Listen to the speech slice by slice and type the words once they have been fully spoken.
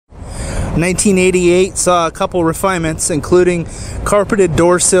1988 saw a couple refinements, including carpeted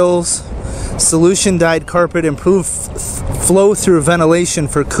door sills, solution dyed carpet, improved flow through ventilation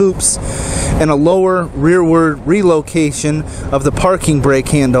for coupes, and a lower rearward relocation of the parking brake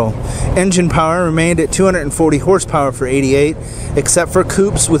handle. Engine power remained at 240 horsepower for 88, except for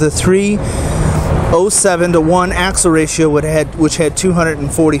coupes with a 307:1 axle ratio which had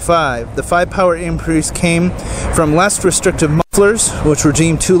 245. The 5-power increase came from less restrictive mufflers, which were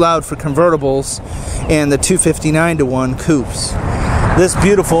deemed too loud for convertibles, and the 259:1 coupes. This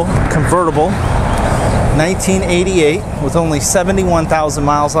beautiful convertible, 1988, with only 71,000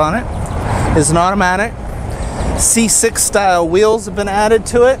 miles on it, is an automatic. C6 style wheels have been added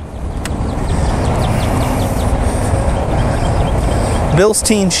to it.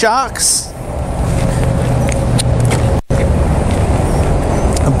 Bilstein shocks.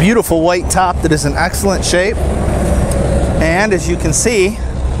 A beautiful white top that is in excellent shape. And as you can see,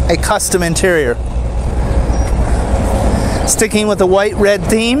 a custom interior. Sticking with the white-red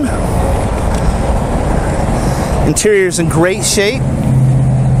theme. Interior's in great shape.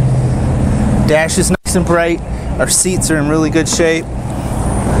 Dash is nice and bright. Our seats are in really good shape.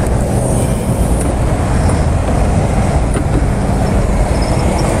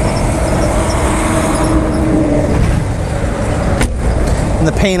 And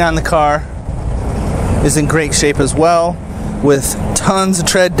the paint on the car is in great shape as well, with tons of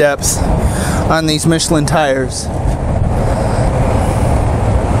tread depth on these Michelin tires.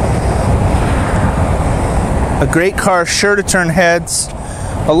 A great car, sure to turn heads,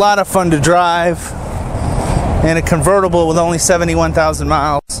 a lot of fun to drive, and a convertible with only 71,000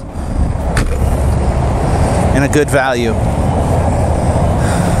 miles, and a good value.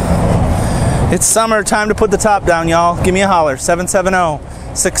 It's summer, time to put the top down, y'all. Give me a holler,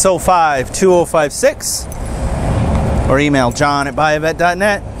 770-605-2056, or email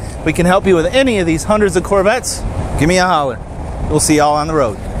john@buyavet.net. We can help you with any of these hundreds of Corvettes. Give me a holler. We'll see y'all on the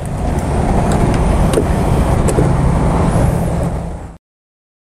road.